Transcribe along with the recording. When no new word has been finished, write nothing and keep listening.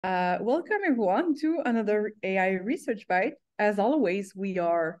Welcome everyone to another AI Research Bite. As always, we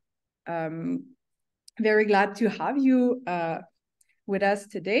are very glad to have you with us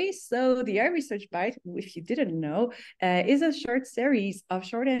today. So the AI Research Bite, if you didn't know, is a short series of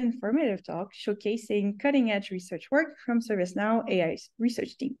short and informative talks showcasing cutting-edge research work from ServiceNow AI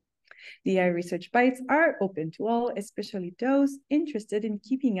Research team. The AI Research Bites are open to all, especially those interested in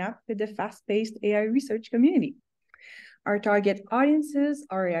keeping up with the fast-paced AI research community. Our target audiences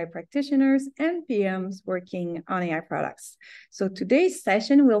are AI practitioners and PMs working on AI products. So today's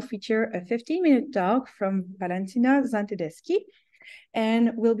session will feature a 15-minute talk from Valentina Zantedeschi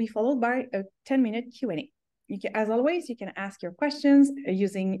and will be followed by a 10-minute Q&A. As always, you can ask your questions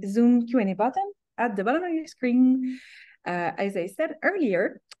using Zoom Q&A button at the bottom of your screen. As I said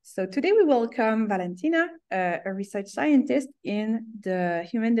earlier, so today we welcome Valentina, a research scientist in the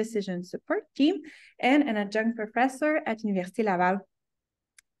Human Decision Support team and an adjunct professor at Université Laval.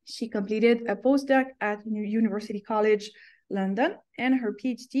 She completed a postdoc at University College London and her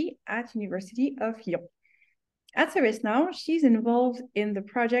PhD at University of Lyon. At ServiceNow, she's involved in the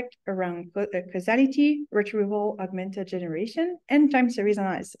project around causality, retrieval augmented generation, and time series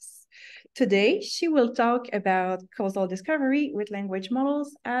analysis. Today, she will talk about causal discovery with language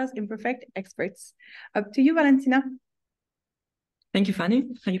models as imperfect experts. Up to you, Valentina. Thank you, Fanny.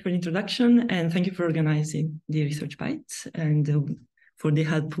 Thank you for the introduction, and thank you for organizing the Research Bites and for the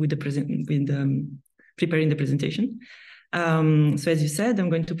help with preparing the presentation. So as you said, I'm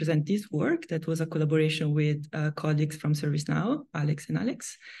going to present this work that was a collaboration with colleagues from ServiceNow, Alex,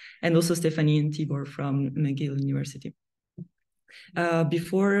 and also Stephanie and Tibor from McGill University.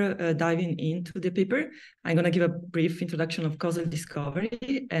 Before diving into the paper, I'm going to give a brief introduction of causal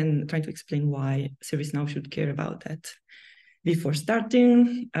discovery and trying to explain why ServiceNow should care about that. Before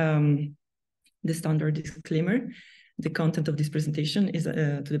starting, the standard disclaimer, the content of this presentation is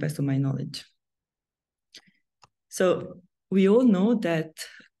to the best of my knowledge. So we all know that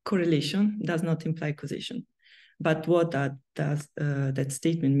correlation does not imply causation, but what does that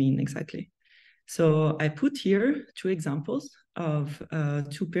statement mean exactly? So I put here two examples of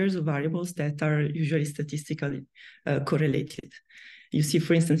two pairs of variables that are usually statistically correlated. You see,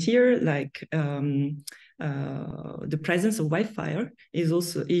 for instance, here, like the presence of wildfire is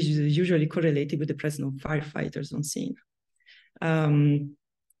usually correlated with the presence of firefighters on scene. And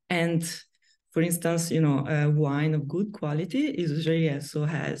for instance, wine of good quality usually also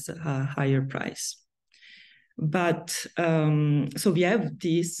has a higher price. But so we have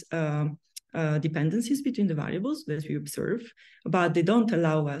these dependencies between the variables that we observe, but they don't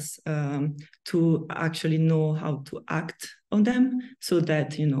allow us to actually know how to act on them so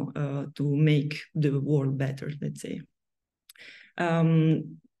that, to make the world better, let's say.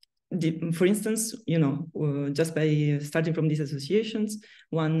 For instance, just by starting from these associations,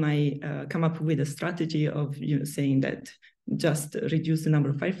 one might come up with a strategy of saying that just reduce the number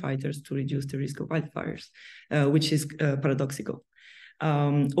of firefighters to reduce the risk of wildfires, which is paradoxical.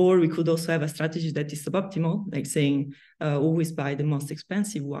 Or we could also have a strategy that is suboptimal, like saying always buy the most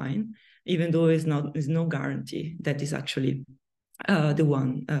expensive wine, even though there's no guarantee that is actually the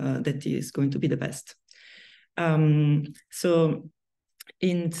one that is going to be the best. So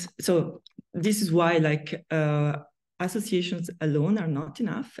this is why associations alone are not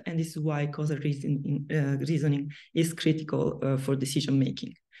enough, and this is why causal reasoning is critical for decision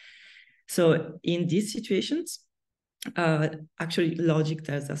making. So in these situations, actually logic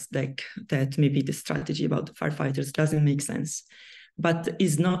tells us that maybe the strategy about the firefighters doesn't make sense, but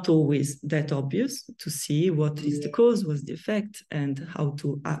it's not always that obvious to see what is the cause, what's the effect, and how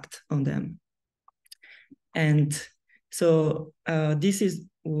to act on them. And so this is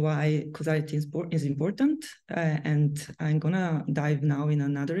why causality is important. And I'm gonna dive now in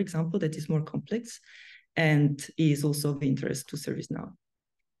another example that is more complex and is also of interest to ServiceNow.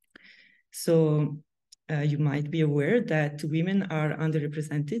 So you might be aware that women are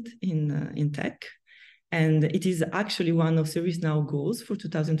underrepresented in tech. And it is actually one of ServiceNow goals for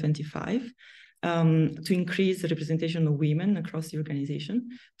 2025 to increase the representation of women across the organization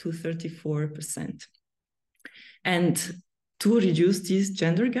to 34%. And to reduce this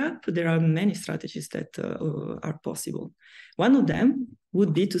gender gap, there are many strategies that are possible. One of them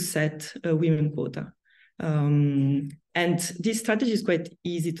would be to set a women quota. And this strategy is quite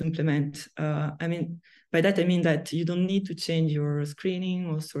easy to implement. By that, I mean that you don't need to change your screening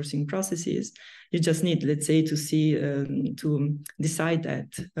or sourcing processes. You just need, let's say, to decide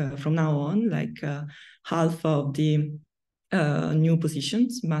that from now on, half of the new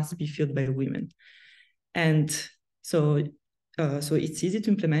positions must be filled by women. And so so it's easy to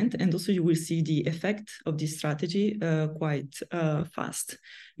implement, and also you will see the effect of this strategy quite fast.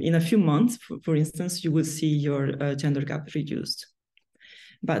 In a few months, for instance, you will see your gender gap reduced.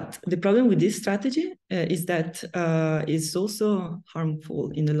 But the problem with this strategy is that it's also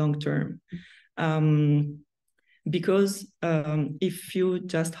harmful in the long term. Because if you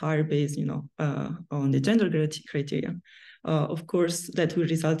just hire based, on the gender criteria, of course, that will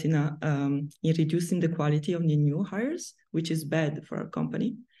result in reducing the quality of the new hires, which is bad for our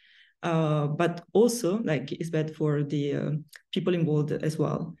company. But also, like, it's bad for the people involved as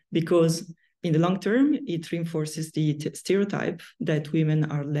well, because in the long term, it reinforces the stereotype that women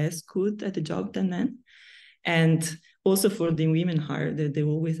are less good at the job than men. And also for the women hired, they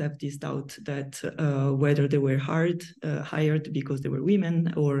always have this doubt that whether they were hired because they were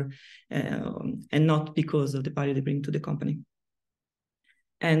women or and not because of the value they bring to the company.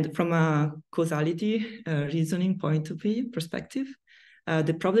 And from a causality reasoning point of view perspective,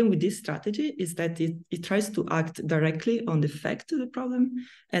 the problem with this strategy is that it tries to act directly on the effect of the problem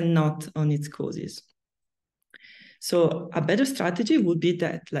and not on its causes. So a better strategy would be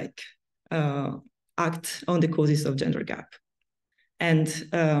that, like, act on the causes of gender gap. And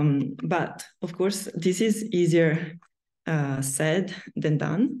but of course, this is easier said than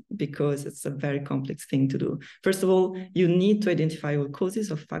done, because it's a very complex thing to do. First of all, you need to identify all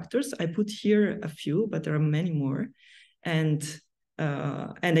causes of factors. I put here a few, but there are many more. And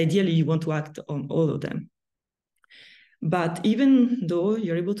ideally, you want to act on all of them. But even though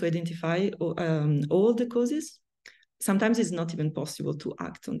you're able to identify all the causes, sometimes it's not even possible to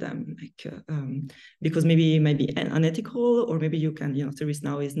act on them, like because maybe it might be unethical, or maybe you can,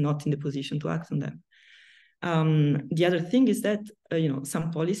 ServiceNow is not in the position to act on them. The other thing is that some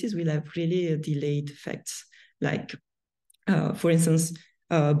policies will have really delayed effects, like for instance,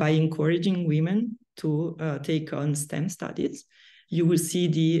 by encouraging women to take on STEM studies, you will see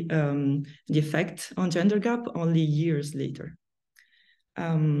the effect on gender gap only years later.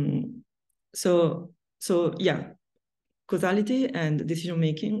 So yeah. Causality and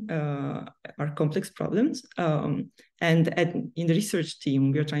decision-making are complex problems. And in the research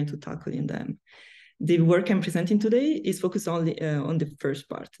team, we are trying to tackle them. The work I'm presenting today is focused only on the first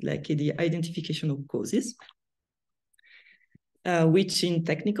part, like the identification of causes, which in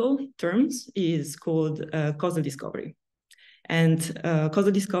technical terms is called causal discovery. And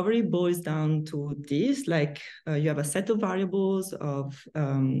causal discovery boils down to this, like you have a set of variables of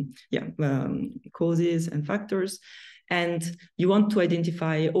causes and factors, and you want to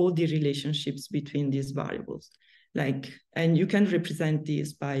identify all the relationships between these variables. And you can represent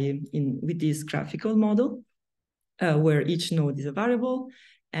this with this graphical model, where each node is a variable,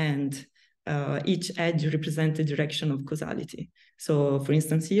 and each edge represents the direction of causality. So for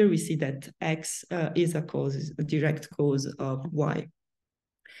instance, here we see that X is a direct cause of Y.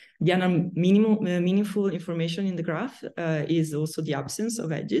 The other meaningful information in the graph is also the absence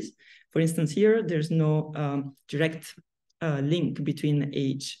of edges. For instance, here, there's no direct link between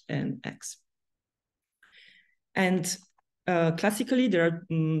H and X. And classically, there are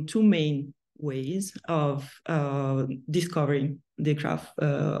two main ways of discovering the graph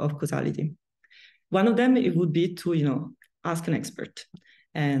of causality. One of them, it would be to, ask an expert.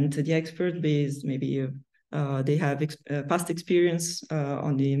 And the expert base, maybe they have past experience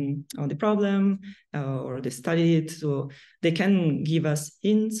on the problem, or they studied it, so they can give us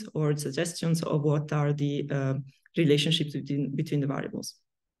hints or suggestions of what are the relationships between the variables.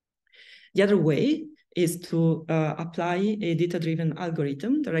 The other way is to apply a data-driven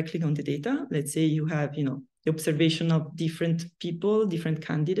algorithm directly on the data. Let's say you have, the observation of different people, different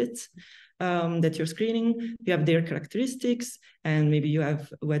candidates that you're screening. You have their characteristics, and maybe you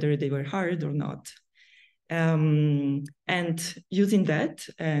have whether they were hired or not. And using that,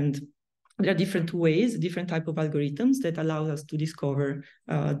 and there are different ways, different type of algorithms that allow us to discover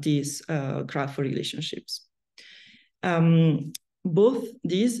these graph relationships. Both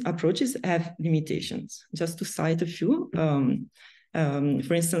these approaches have limitations. Just to cite a few,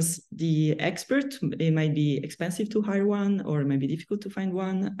 for instance, the expert, it might be expensive to hire one, or it might be difficult to find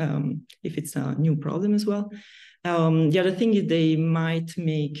one if it's a new problem as well. The other thing is they might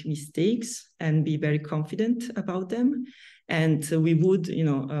make mistakes and be very confident about them. And we would,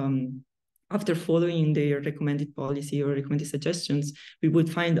 after following their recommended policy or recommended suggestions, we would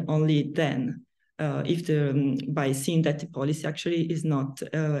find only then by seeing that the policy actually is not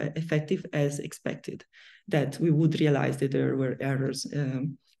effective as expected, that we would realize that there were errors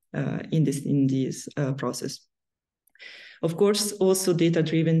in this process. Of course, also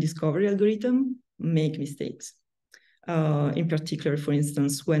data-driven discovery algorithm make mistakes. In particular, for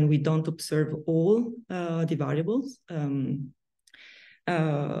instance, when we don't observe all the variables,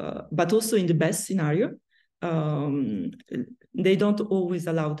 But also in the best scenario, they don't always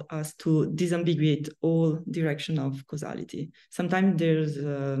allow us to disambiguate all direction of causality. Sometimes there's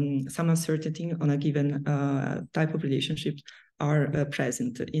some uncertainty on a given type of relationships are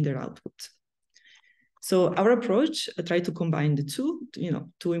present in their output. So our approach tries to combine the two,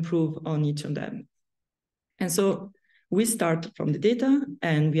 to improve on each of them. And so we start from the data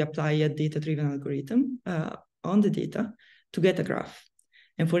and we apply a data-driven algorithm on the data to get a graph.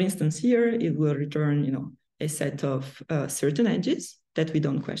 And for instance, here it will return, a set of certain edges that we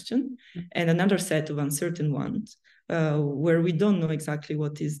don't question, and another set of uncertain ones where we don't know exactly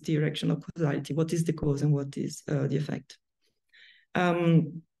what is the direction of causality, what is the cause and what is the effect.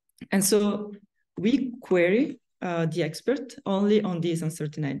 And so we query the expert only on these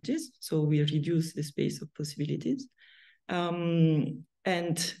uncertain edges. So we reduce the space of possibilities. And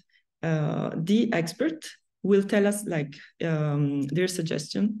the expert will tell us their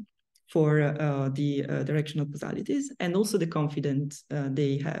suggestion for the direction of causalities and also the confidence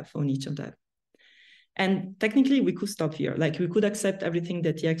they have on each of them. And technically we could stop here. We could accept everything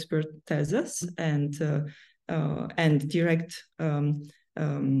that the expert tells us and direct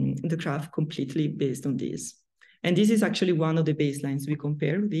the graph completely based on this. And this is actually one of the baselines we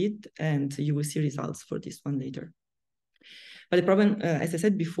compare with, and you will see results for this one later. But the problem, as I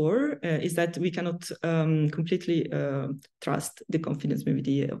said before, is that we cannot completely trust the confidence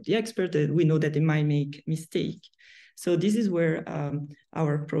maybe of the expert. We know that they might make mistake. So this is where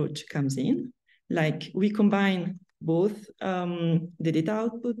our approach comes in. We combine both the data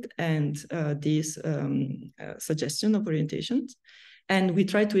output and this suggestion of orientations, and we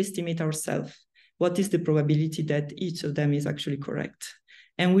try to estimate ourselves what is the probability that each of them is actually correct.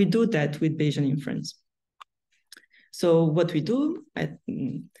 And we do that with Bayesian inference. So what we do,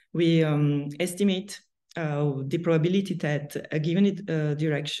 we estimate the probability that a given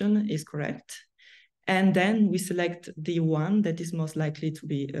direction is correct. And then we select the one that is most likely to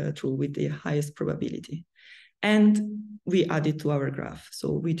be true with the highest probability. And we add it to our graph.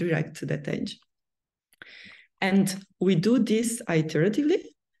 So we direct that edge. And we do this iteratively.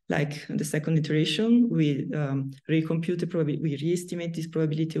 The second iteration, we recompute the probability, we re-estimate this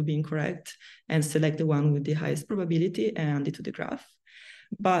probability of being correct and select the one with the highest probability and add it to the graph.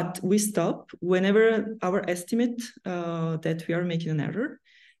 But we stop whenever our estimate that we are making an error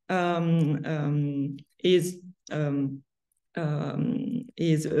is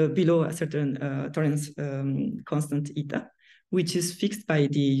below a certain tolerance constant eta, which is fixed by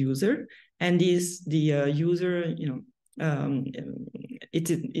the user, and is the user,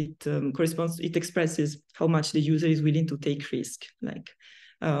 it corresponds, it expresses how much the user is willing to take risk,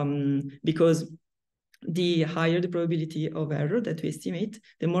 because the higher the probability of error that we estimate,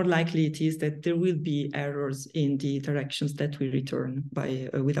 the more likely it is that there will be errors in the directions that we return by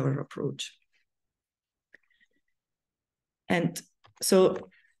with our approach. And so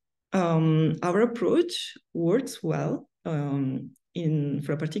our approach works well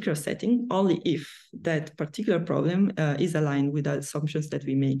for a particular setting only if that particular problem is aligned with the assumptions that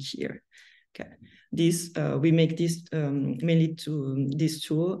we make here. Okay, this we make this mainly to these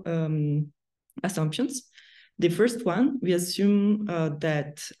two assumptions. The first one, we assume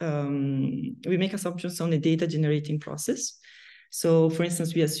that we make assumptions on the data generating process. So for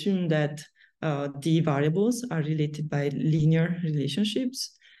instance, we assume that the variables are related by linear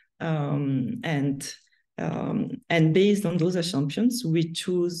relationships, and based on those assumptions, we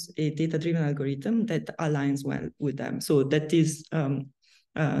choose a data-driven algorithm that aligns well with them. So that is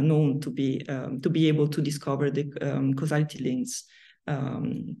known to be able to discover the causality links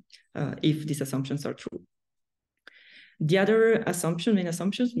if these assumptions are true. The other main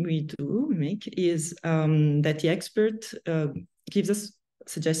assumptions we make is that the expert gives us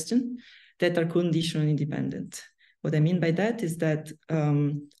suggestions that are conditional independent. What I mean by that is that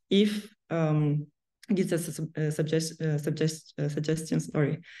if gives us a suggestion,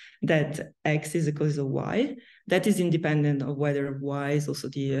 that X is a cause of Y, that is independent of whether Y is also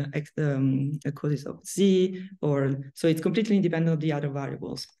the cause of Z, so it's completely independent of the other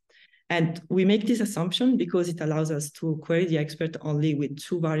variables. And we make this assumption because it allows us to query the expert only with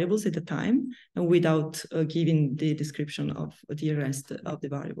two variables at a time and without giving the description of the rest of the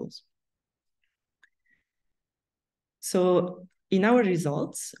variables. So in our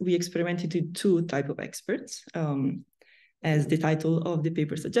results, we experimented with two types of experts. As the title of the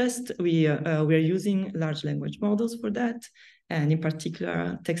paper suggests, we are using large language models for that, and in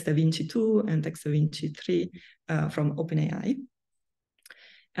particular, TextAvinci 2 and TextAvinci 3 from OpenAI.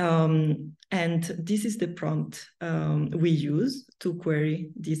 And this is the prompt we use to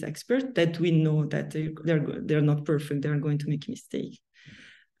query these experts that we know that they're not perfect, they're going to make a mistake.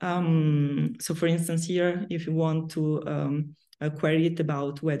 So for instance, here, if you want to query it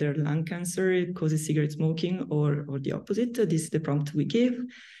about whether lung cancer causes cigarette smoking or the opposite, this is the prompt we give.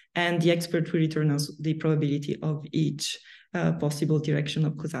 And the expert will return us the probability of each possible direction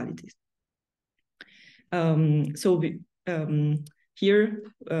of causality. Here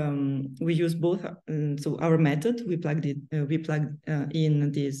we use both. So our method, we plugged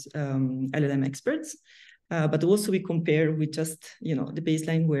in these LLM experts, but also we compare with just the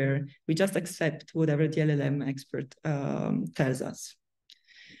baseline where we just accept whatever the LLM expert tells us.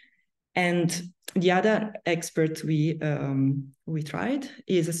 And the other expert we tried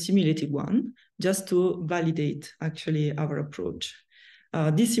is a simulated one, just to validate actually our approach.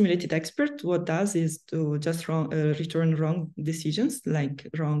 This simulated expert, what does is to just return wrong decisions, like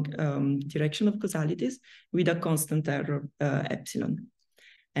wrong direction of causalities, with a constant error epsilon.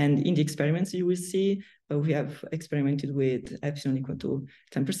 And in the experiments, you will see we have experimented with epsilon equal to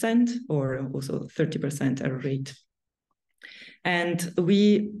 10% or also 30% error rate. And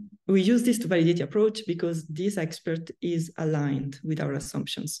we use this to validate the approach because this expert is aligned with our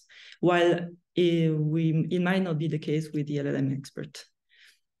assumptions, while it might not be the case with the LLM expert.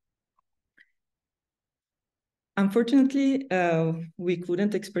 Unfortunately, we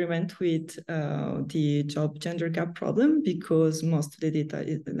couldn't experiment with the job gender gap problem because most of the data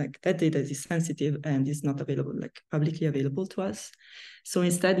is that data is sensitive and is not available, publicly available to us. So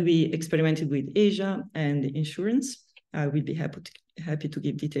instead, we experimented with Asia and insurance. I will be happy to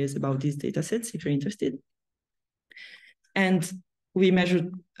give details about these data sets if you're interested. And we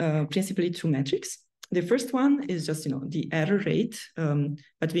measured principally two metrics. The first one is just the error rate,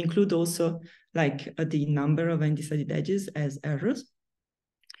 but we include also the number of undecided edges as errors.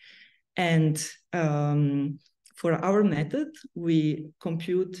 And for our method, we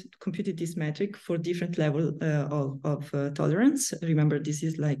computed this metric for different level of tolerance. Remember, this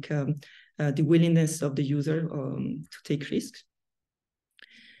is the willingness of the user to take risks.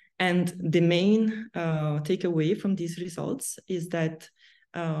 And the main takeaway from these results is that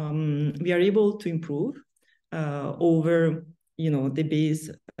we are able to improve over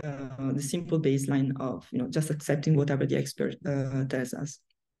the simple baseline of just accepting whatever the expert tells us.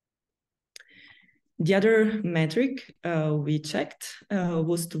 The other metric we checked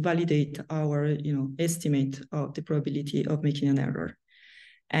was to validate our estimate of the probability of making an error.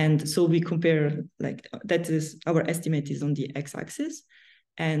 And so we compare, that is, our estimate is on the x-axis,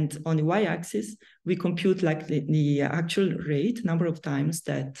 and on the y-axis, we compute the actual rate, number of times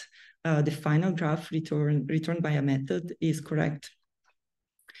that the final graph returned by a method is correct.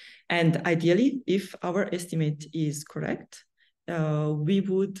 And ideally, if our estimate is correct, we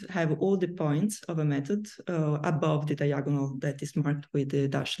would have all the points of a method above the diagonal that is marked with the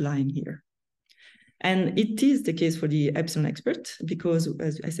dashed line here. And it is the case for the epsilon expert because,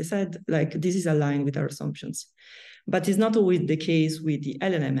 as I said, this is aligned with our assumptions. But it's not always the case with the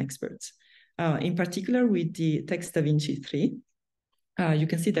LLM experts. In particular, with the Text DaVinci 3, you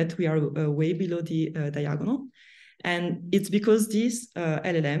can see that we are way below the diagonal. And it's because this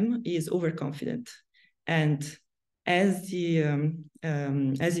LLM is overconfident. And as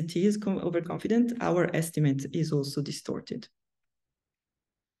it is overconfident, our estimate is also distorted.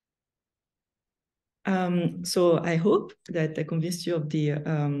 So I hope that I convinced you of the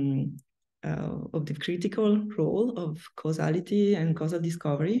critical role of causality and causal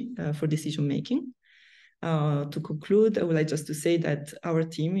discovery for decision making. To conclude, I would like just to say that our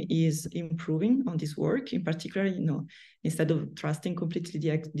team is improving on this work. In particular, instead of trusting completely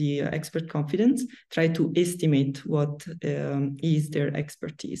the expert confidence, try to estimate what is their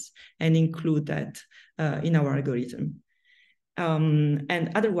expertise and include that in our algorithm. And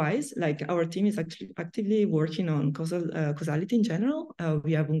otherwise, our team is actually actively working on causality in general.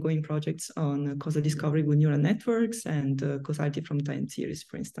 We have ongoing projects on causal discovery with neural networks and causality from time series,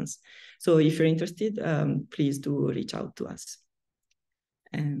 for instance. So if you're interested, please do reach out to us.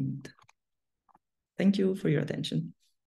 And thank you for your attention.